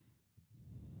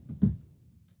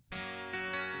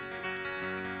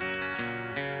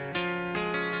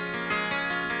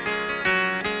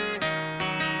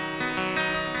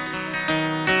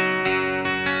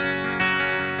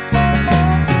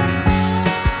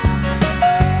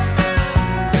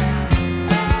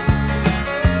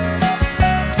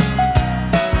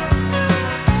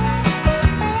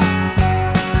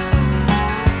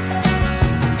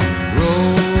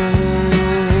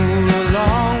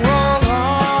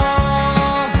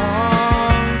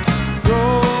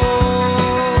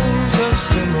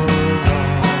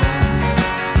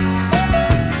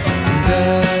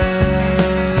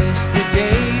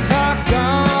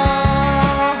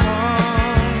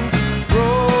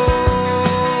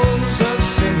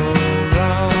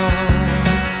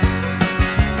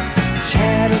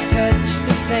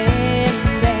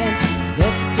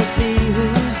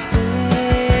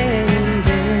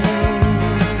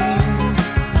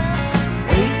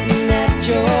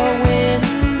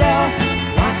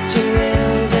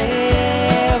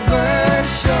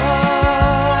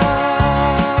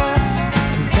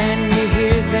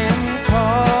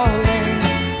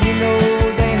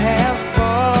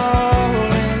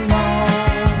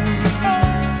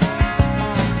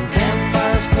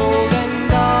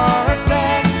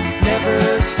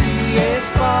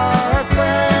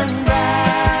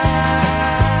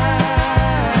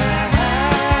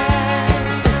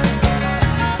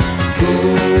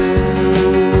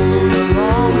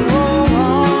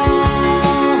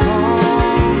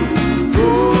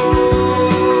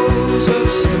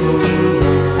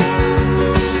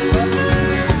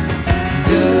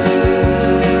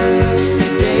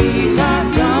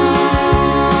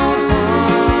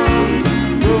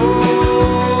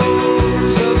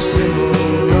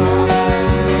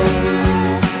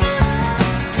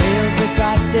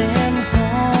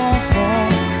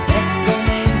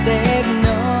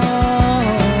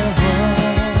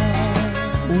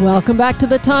Welcome back to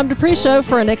the Tom Dupree Show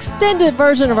for an extended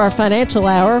version of our financial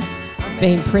hour,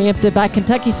 being preempted by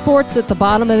Kentucky Sports at the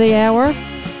bottom of the hour.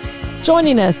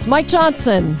 Joining us, Mike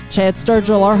Johnson, Chad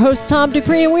Sturgill, our host Tom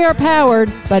Dupree, and we are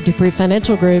powered by Dupree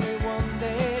Financial Group.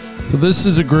 So this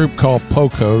is a group called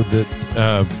POCO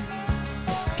that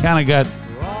kind of got,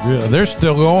 they're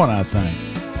still going, I think.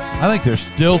 I think they're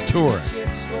still touring.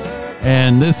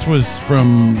 And this was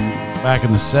from back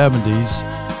in the 70s.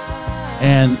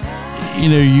 And you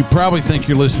know, you probably think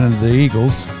you're listening to the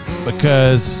Eagles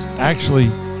because actually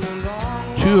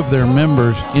two of their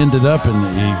members ended up in the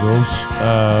Eagles,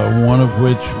 one of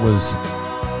which was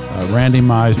Randy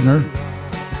Meisner,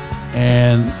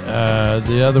 and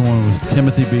the other one was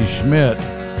Timothy B. Schmidt.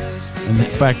 And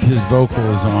in fact, his vocal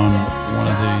is on one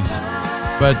of these,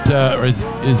 but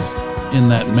is in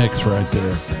that mix right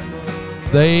there.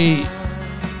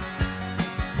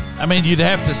 I mean, you'd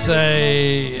have to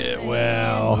say,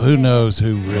 well, who knows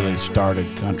who really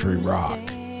started country rock?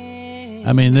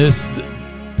 I mean,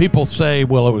 people say,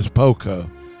 well, it was POCO.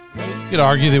 You could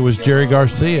argue that it was Jerry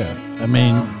Garcia. I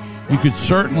mean, you could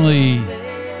certainly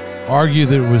argue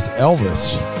that it was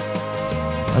Elvis.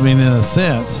 I mean, in a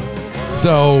sense.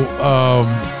 So,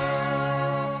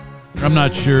 I'm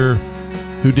not sure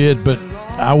who did, but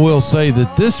I will say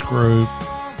that this group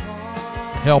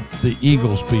helped the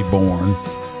Eagles be born.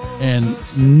 And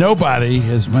nobody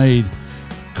has made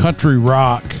country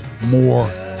rock more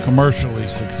commercially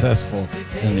successful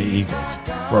than the Eagles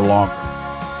for longer.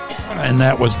 And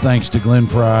that was thanks to Glenn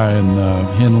Frey and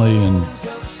Henley and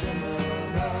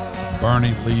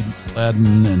Bernie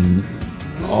Ledden and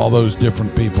all those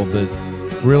different people that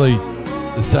really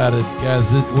decided,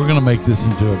 guys, we're going to make this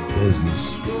into a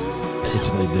business,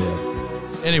 which they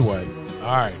did. Anyway,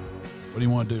 all right. What do you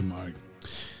want to do, Mike?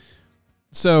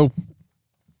 So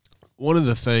one of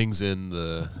the things in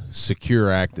the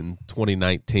Secure Act in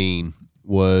 2019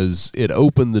 was it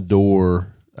opened the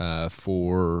door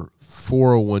for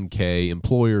 401k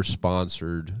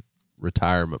employer-sponsored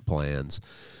retirement plans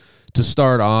to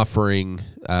start offering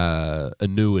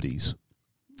annuities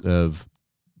of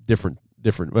different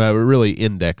really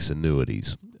index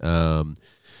annuities. And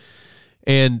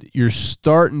you're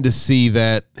starting to see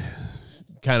that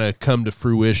kind of come to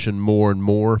fruition more and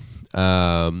more.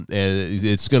 And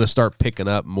it's going to start picking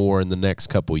up more in the next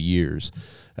couple of years.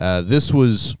 This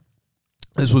was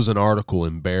an article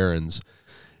in Barron's,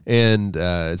 and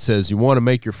it says, you want to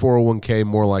make your 401k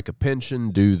more like a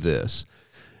pension, do this.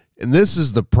 And this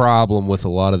is the problem with a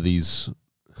lot of these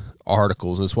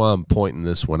articles. That's why I'm pointing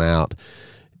this one out.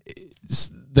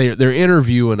 They're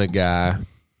interviewing a guy,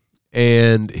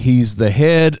 and he's the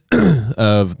head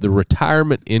of the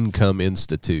Retirement Income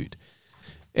Institute.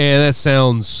 And that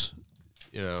sounds,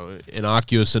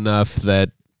 innocuous enough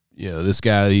that, this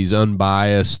guy, he's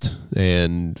unbiased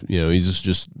and, he's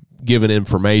just giving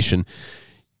information.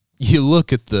 You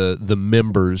look at the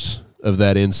members of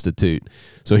that institute.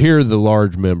 So here are the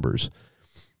large members: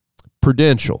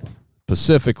 Prudential,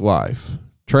 Pacific Life,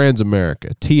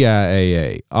 Transamerica,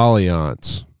 TIAA,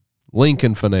 Allianz,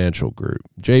 Lincoln Financial Group,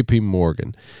 JP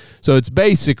Morgan. So it's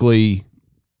basically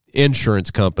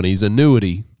insurance companies,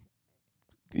 annuity,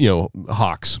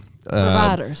 hawks.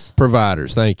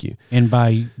 Providers, thank you. And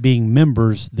by being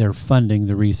members, they're funding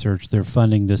the research. They're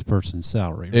funding this person's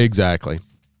salary. Right? Exactly.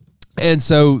 And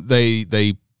so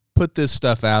they put this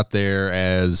stuff out there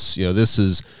as, this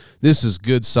is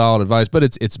good, solid advice, but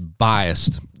it's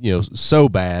biased, so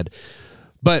bad.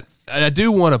 But I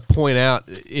do want to point out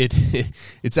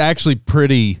it's actually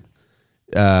pretty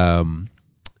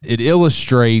it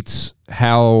illustrates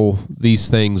how these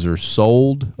things are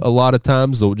sold a lot of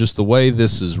times, though, just the way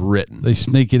this is written. They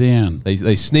sneak it in.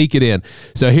 They sneak it in.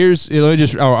 So here's,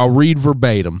 I'll read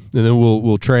verbatim, and then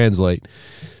we'll translate.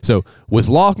 So with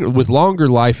longer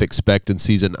life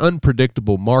expectancies and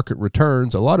unpredictable market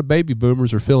returns, a lot of baby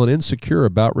boomers are feeling insecure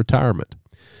about retirement,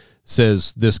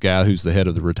 says this guy who's the head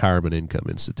of the Retirement Income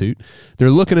Institute.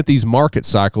 They're looking at these market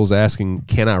cycles asking,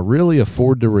 can I really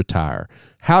afford to retire?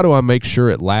 How do I make sure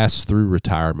it lasts through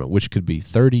retirement, which could be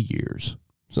 30 years?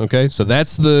 Okay, so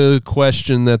that's the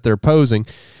question that they're posing.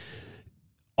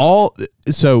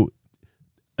 So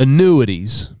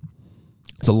annuities.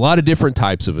 There's a lot of different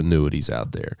types of annuities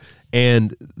out there,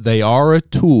 and they are a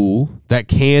tool that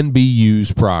can be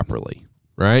used properly,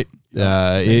 right?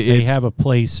 They have a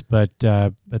place, but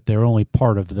they're only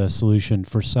part of the solution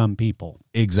for some people.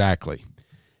 Exactly.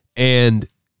 And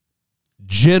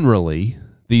generally,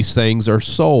 these things are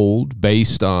sold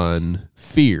based on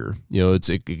fear. It's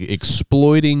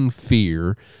exploiting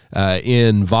fear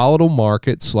in volatile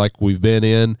markets like we've been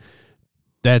in.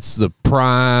 That's the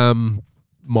prime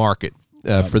market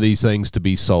for these things to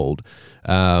be sold.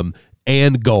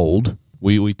 And gold.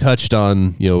 We touched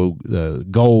on,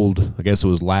 gold. I guess it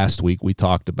was last week we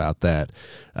talked about that.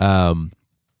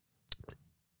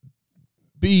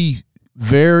 Be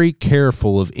very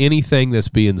careful of anything that's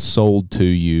being sold to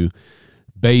you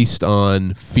based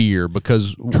on fear,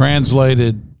 because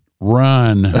Translated,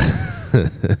 run.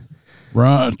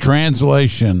 Run.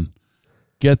 Translation,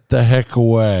 get the heck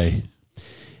away.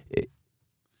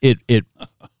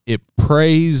 It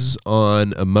preys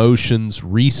on emotions,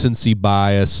 recency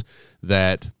bias,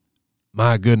 that,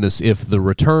 my goodness, if the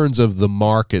returns of the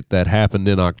market that happened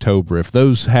in October, if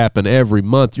those happen every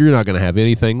month, you're not going to have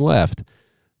anything left.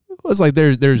 It's like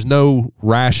there's no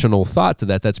rational thought to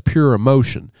that. That's pure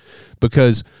emotion.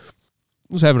 Because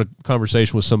I was having a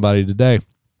conversation with somebody today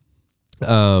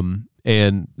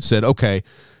and said, okay,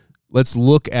 let's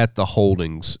look at the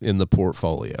holdings in the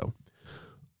portfolio.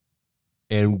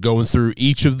 And going through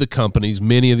each of the companies,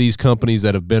 many of these companies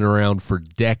that have been around for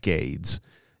decades,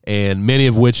 and many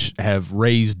of which have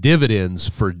raised dividends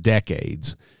for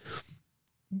decades.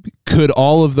 Could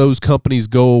all of those companies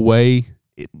go away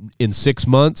in 6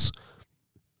 months?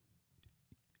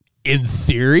 In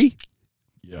theory.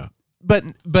 Yeah. But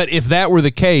if that were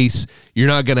the case, you're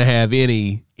not going to have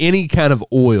any kind of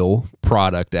oil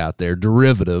product out there,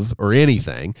 derivative or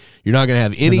anything. You're not going to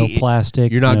have any no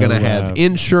plastic. You're not going to have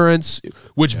insurance,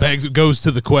 which goes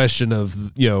to the question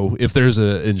of, if there's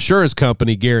an insurance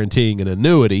company guaranteeing an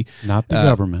annuity, not the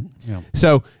government. Yeah.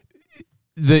 So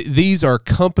these are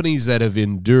companies that have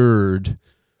endured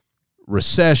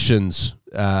recessions,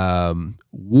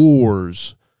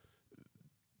 wars,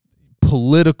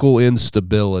 political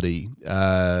instability,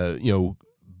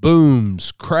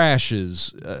 booms,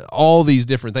 crashes, all these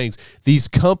different things. These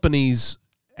companies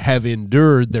have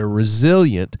endured. They're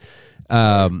resilient.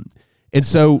 And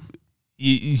so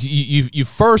you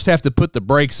first have to put the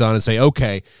brakes on and say,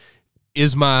 okay,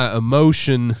 is my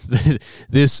emotion,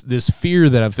 this fear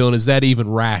that I'm feeling, is that even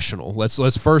rational?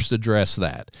 Let's first address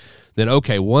that. Then,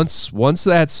 okay, once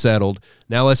that's settled,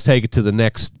 now let's take it to the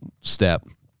next step.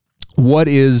 What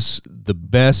is the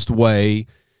best way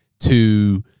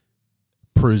to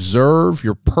preserve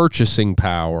your purchasing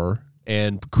power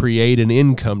and create an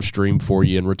income stream for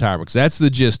you in retirement? Because that's the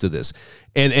gist of this.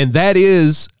 And that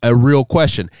is a real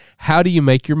question. How do you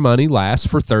make your money last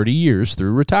for 30 years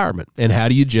through retirement? And how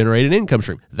do you generate an income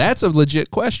stream? That's a legit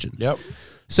question. Yep.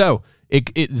 So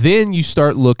then you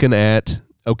start looking at,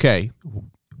 okay,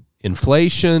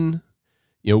 inflation,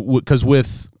 because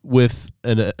with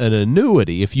an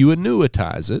annuity, if you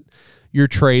annuitize it, you're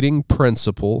trading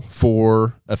principal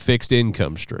for a fixed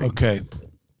income stream. Okay.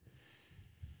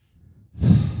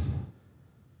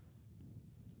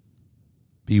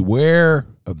 Beware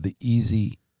of the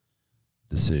easy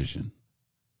decision.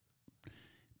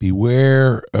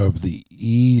 Beware of the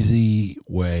easy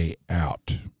way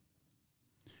out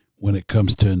when it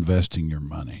comes to investing your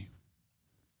money.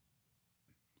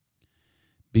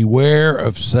 Beware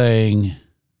of saying,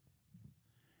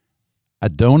 I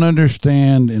don't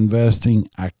understand investing.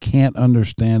 I can't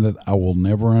understand it. I will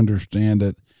never understand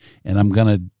it. And I'm going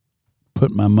to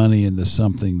put my money into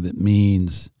something that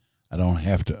means I don't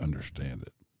have to understand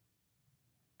it.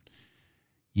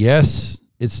 Yes,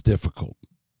 it's difficult.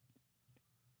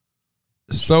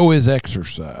 So is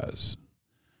exercise.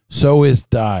 So is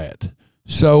diet.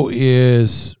 So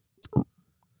is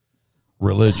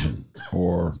religion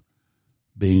or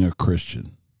being a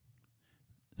Christian.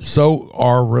 So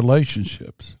are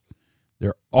relationships.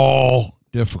 They're all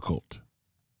difficult.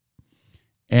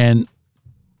 And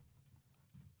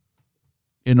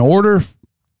in order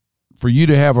for you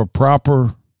to have a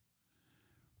proper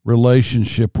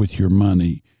relationship with your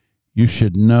money, you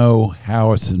should know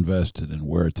how it's invested and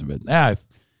where it's invested. Now, if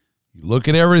you look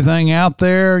at everything out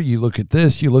there, you look at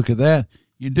this, you look at that,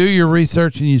 you do your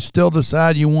research and you still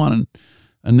decide you want an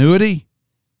annuity,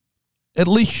 at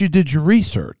least you did your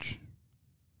research.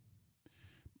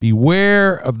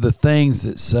 Beware of the things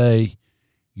that say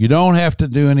you don't have to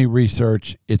do any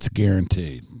research, it's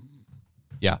guaranteed.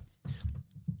 Yeah.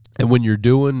 And when you're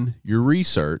doing your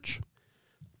research,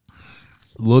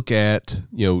 look at,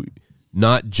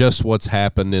 not just what's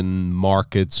happened in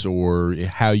markets or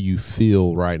how you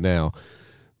feel right now.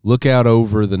 Look out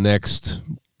over the next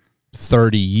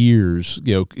 30 years,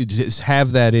 just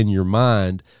have that in your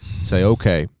mind. Say,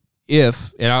 okay, and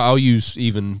I'll use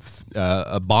even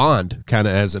a bond kind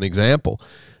of as an example.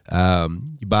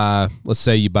 Let's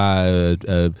say you buy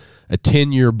a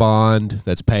 10-year bond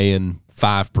that's paying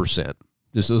 5%.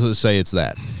 Just let's say it's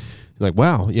that. You're like,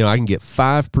 wow, I can get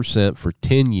 5% for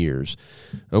 10 years.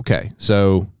 Okay,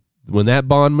 so when that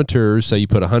bond matures, say you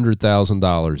put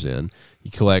 $100,000 in,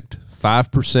 you collect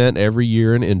 5% every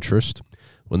year in interest.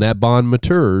 When that bond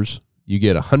matures, you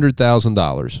get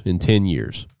 $100,000 in 10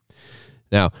 years.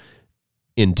 Now,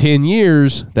 in 10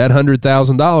 years, that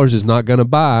 $100,000 is not going to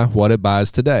buy what it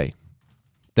buys today.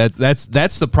 That's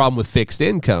the problem with fixed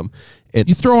income.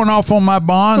 You throwing off on my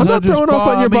bonds? I'm not throwing off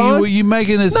on your bonds. You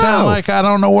making it sound like I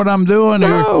don't know what I'm doing?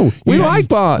 No, we like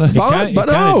bonds. But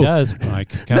no, does,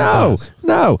 Mike.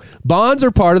 No. Bonds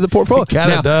are part of the portfolio. It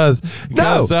kind of does. It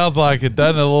kind of sounds like it,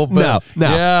 doesn't it, a little bit?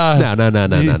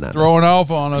 No. He's throwing off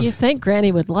on us. You think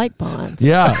Granny would like bonds?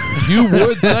 Yeah, you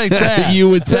would think that. You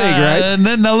would think, right? And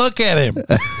then now look at him.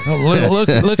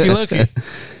 Looky.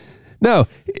 No,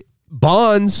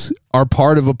 bonds are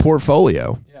part of a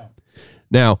portfolio. Yeah.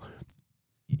 Now,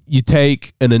 you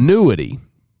take an annuity,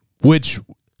 which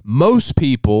most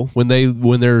people, when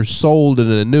they're sold an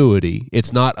annuity,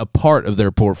 it's not a part of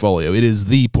their portfolio. It is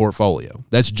the portfolio.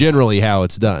 That's generally how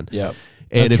it's done. Yeah.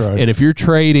 And if you're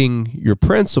trading your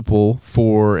principal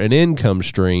for an income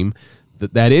stream,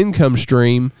 that income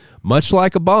stream, much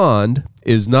like a bond,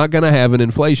 is not going to have an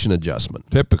inflation adjustment.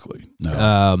 Typically,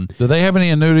 no. Do they have any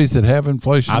annuities that have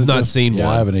inflation? I've not seen one.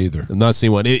 I haven't either. I've not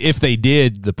seen one. If they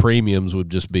did, the premiums would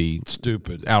just be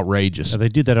stupid, outrageous. They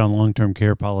do that on long-term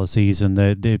care policies, and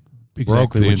they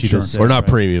exactly what you just said. Or not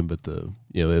premium, but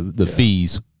the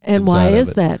fees. And why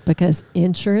is that? Because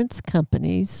insurance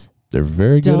companies, they're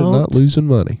very good at not losing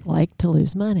money. Like to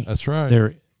lose money. That's right.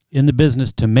 They're in the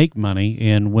business to make money,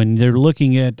 and when they're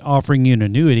looking at offering you an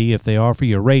annuity, if they offer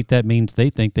you a rate, that means they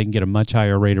think they can get a much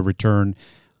higher rate of return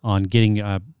on getting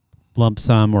a lump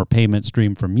sum or payment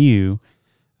stream from you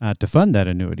to fund that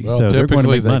annuity. Well, so they're going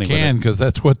to make money. They can, because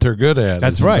that's what they're good at.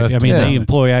 That's right. I mean, they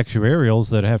employ actuarials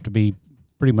that have to be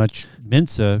pretty much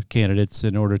Mensa candidates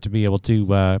in order to be able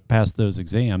to pass those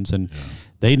exams, and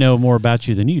they know more about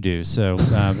you than you do. So,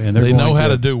 and they know how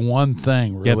to do one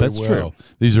thing really well. Yeah, that's true.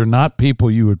 These are not people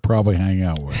you would probably hang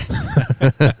out with.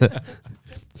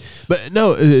 But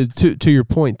no, to your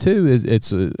point too,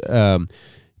 it's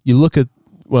you look at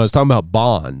when I was talking about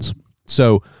bonds.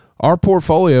 So our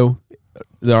portfolio,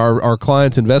 our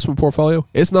client's investment portfolio,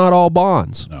 it's not all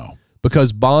bonds. No,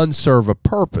 because bonds serve a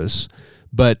purpose.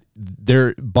 But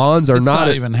their bonds are not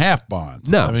even half bonds.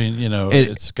 No, I mean,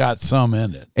 it's got some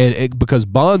in it. And because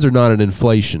bonds are not an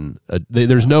inflation,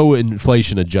 there's no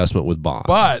inflation adjustment with bonds.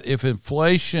 But if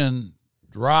inflation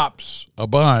drops a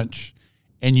bunch,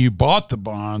 and you bought the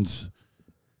bonds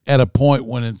at a point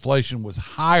when inflation was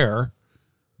higher,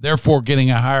 therefore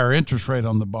getting a higher interest rate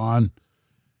on the bond,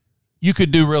 you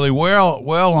could do really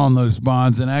well on those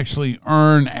bonds and actually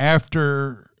earn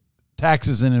after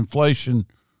taxes and inflation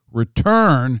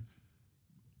return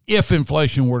if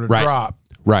inflation were to drop.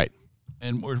 Right.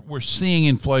 And we're seeing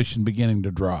inflation beginning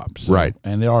to drop. So, right.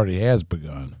 And it already has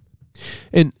begun.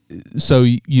 And so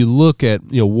you look at,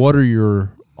 what are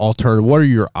your alternative, what are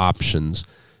your options?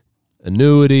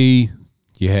 Annuity,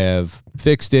 you have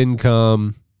fixed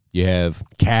income, you have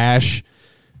cash,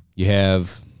 you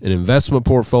have an investment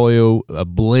portfolio, a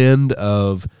blend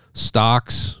of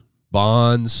stocks,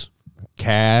 bonds,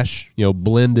 cash,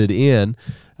 blended in.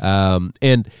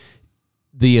 And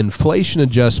the inflation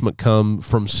adjustment come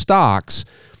from stocks.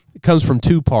 It comes from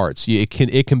two parts. It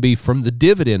can be from the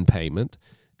dividend payment,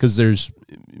 because there's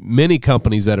many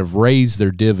companies that have raised their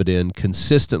dividend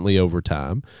consistently over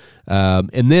time,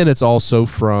 and then it's also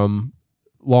from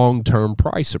long-term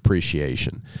price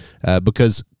appreciation,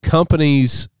 because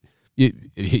companies.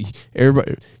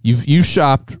 Everybody, you've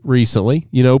shopped recently.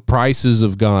 Prices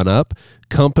have gone up.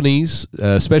 Companies,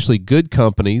 especially good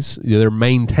companies, they're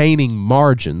maintaining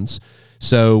margins.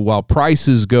 So while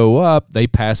prices go up, they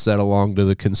pass that along to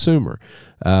the consumer,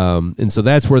 and so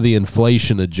that's where the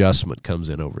inflation adjustment comes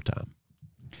in over time.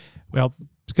 Well, I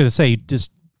was going to say,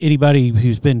 just anybody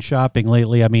who's been shopping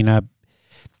lately. I mean,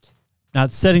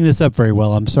 not setting this up very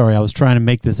well. I'm sorry. I was trying to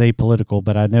make this apolitical,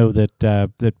 but I know that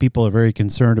that people are very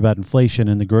concerned about inflation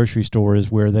in the grocery store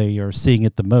is where they are seeing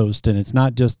it the most. And it's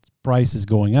not just prices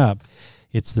going up.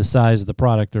 It's the size of the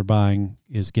product they're buying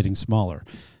is getting smaller.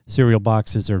 Cereal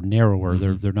boxes are narrower.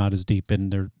 Mm-hmm. They're not as deep,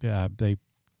 and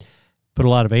put a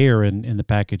lot of air in the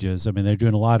packages. I mean, they're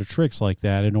doing a lot of tricks like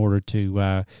that in order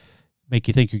to make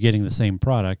you think you're getting the same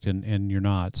product, and you're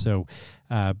not. So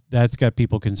that's got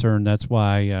people concerned. That's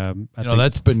why I think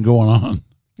that's been going on.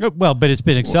 Well, but it's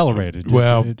been accelerated.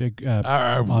 Well,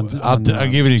 I'll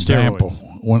give you an example.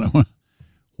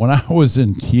 When I was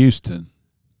in Houston,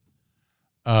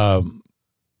 I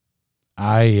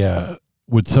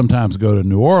would sometimes go to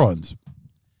New Orleans.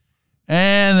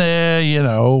 And,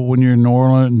 when you're in New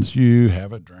Orleans, you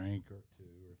have a drink or two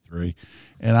or three.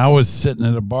 And I was sitting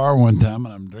at a bar one time,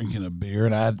 and I'm drinking a beer,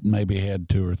 and I maybe had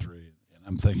two or three. And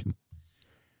I'm thinking,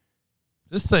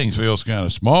 this thing feels kind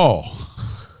of small.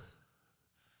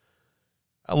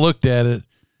 I looked at it.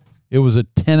 It was a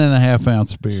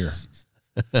 10.5-ounce beer.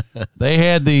 They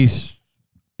had these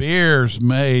beers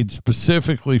made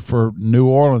specifically for New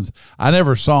Orleans. I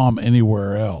never saw them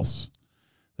anywhere else.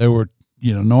 They were,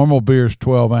 normal beers,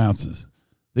 12 ounces.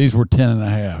 These were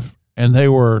 10.5, and they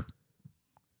were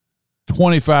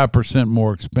 25%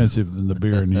 more expensive than the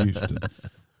beer in Houston.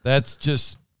 That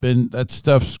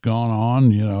stuff's gone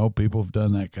on. People have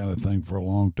done that kind of thing for a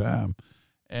long time.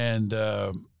 And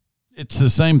it's the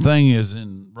same thing as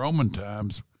in Roman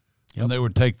times when they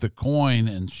would take the coin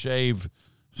and shave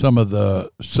some of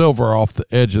the silver off the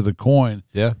edge of the coin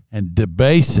and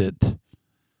debase it.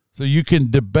 So you can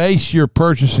debase your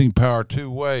purchasing power two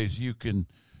ways. You can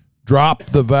drop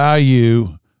the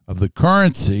value of the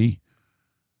currency,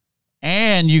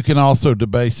 and you can also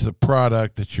debase the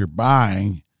product that you're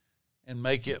buying and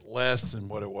make it less than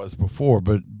what it was before.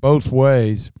 But both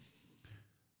ways.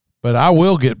 But I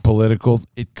will get political.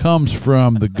 It comes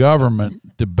from the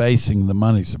government debasing the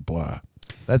money supply.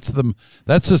 That's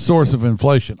the source of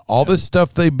inflation. All this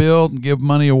stuff they build and give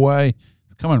money away,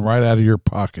 coming right out of your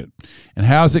pocket. And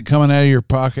how's it coming out of your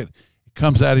pocket? It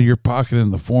comes out of your pocket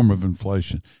in the form of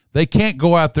inflation. They can't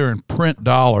go out there and print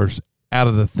dollars out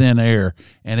of the thin air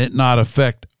and it not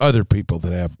affect other people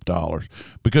that have dollars,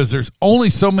 because there's only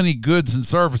so many goods and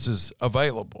services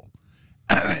available.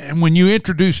 And when you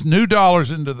introduce new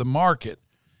dollars into the market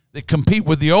that compete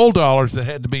with the old dollars that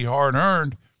had to be hard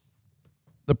earned,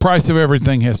 the price of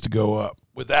everything has to go up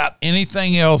without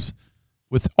anything else,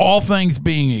 with all things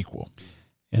being equal.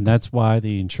 And that's why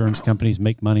the insurance companies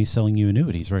make money selling you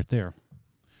annuities right there.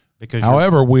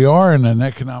 However, we are in an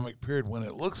economic period when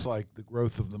it looks like the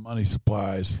growth of the money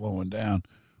supply is slowing down,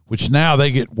 which now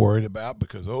they get worried about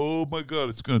because, oh, my God,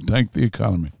 it's going to tank the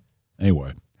economy.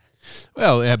 Anyway.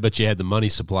 Well, yeah, but you had the money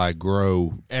supply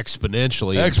grow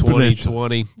exponentially in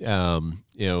 2020.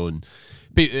 And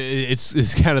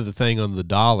it's kind of the thing on the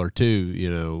dollar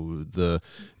too.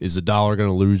 Is the dollar going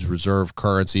to lose reserve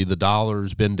currency? The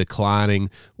dollar's been declining.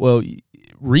 Well,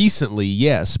 recently,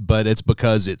 yes, but it's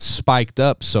because it's spiked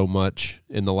up so much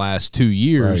in the last 2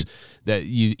 years that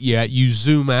you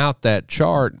zoom out that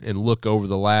chart and look over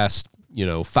the last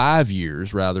 5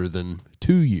 years rather than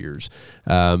 2 years,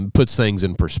 puts things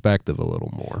in perspective a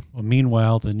little more. Well,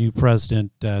 meanwhile, the new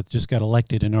president just got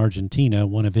elected in Argentina.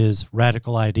 One of his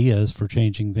radical ideas for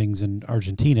changing things in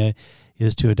Argentina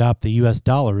is to adopt the U.S.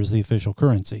 dollar as the official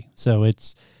currency. So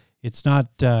it's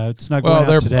not going out today.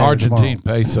 Well, their Argentine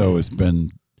peso has been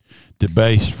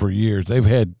debased for years. They've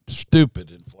had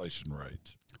stupid inflation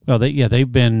rates. Well,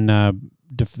 they've been.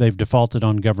 They've defaulted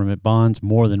on government bonds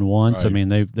more than once. Right. I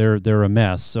mean, they're a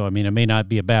mess. So, I mean, it may not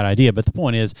be a bad idea, but the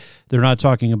point is they're not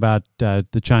talking about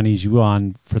the Chinese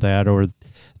yuan for that or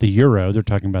the euro. They're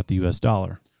talking about the U.S.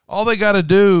 dollar. All they got to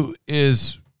do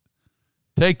is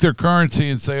take their currency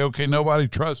and say, okay, nobody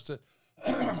trusts it.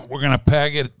 We're going to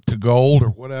peg it to gold or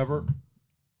whatever.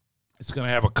 It's going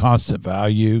to have a constant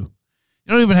value. You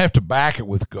don't even have to back it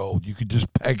with gold. You could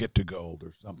just peg it to gold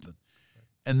or something.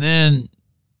 And then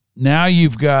now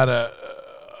you've got a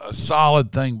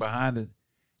solid thing behind it,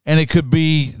 and it could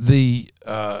be the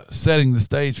setting the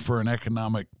stage for an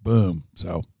economic boom.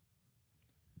 So,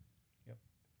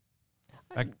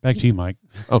 back to you, Mike.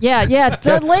 Oh. Yeah.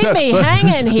 Don't leave me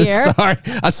hanging here. Sorry,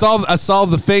 I saw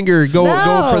the finger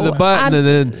going for the button, and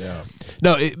then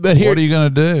but here, what are you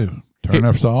going to do? Turn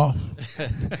us off?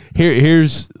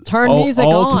 Here's music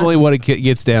ultimately on. what it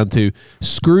gets down to: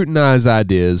 scrutinize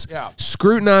ideas,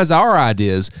 scrutinize our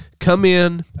ideas. Come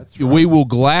in, we will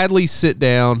gladly sit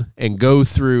down and go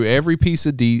through every piece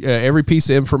of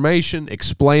information,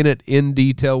 explain it in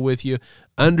detail with you,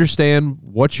 understand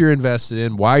what you're invested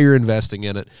in, why you're investing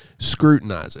in it,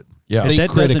 scrutinize it. Yeah,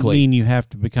 that doesn't mean you have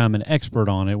to become an expert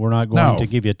on it. We're not going to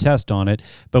give you a test on it,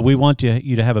 but we want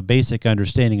you to have a basic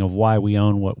understanding of why we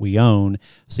own what we own,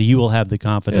 so you will have the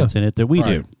confidence in it that we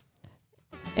do.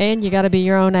 And you got to be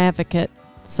your own advocate.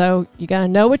 So you got to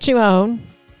know what you own,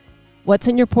 what's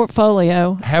in your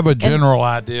portfolio. Have a general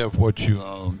idea of what you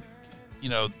own. You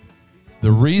know,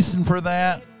 the reason for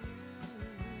that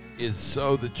is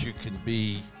so that you can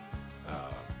be.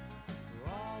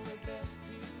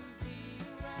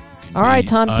 All right,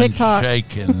 Tom, TikTok.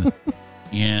 Unshaken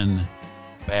in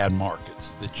bad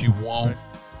markets. That you won't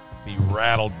be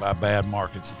rattled by bad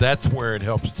markets. That's where it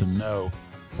helps to know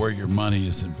where your money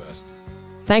is invested.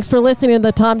 Thanks for listening to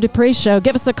the Tom Dupree Show.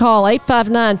 Give us a call,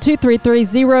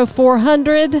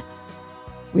 859-233-0400.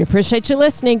 We appreciate you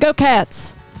listening. Go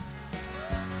Cats!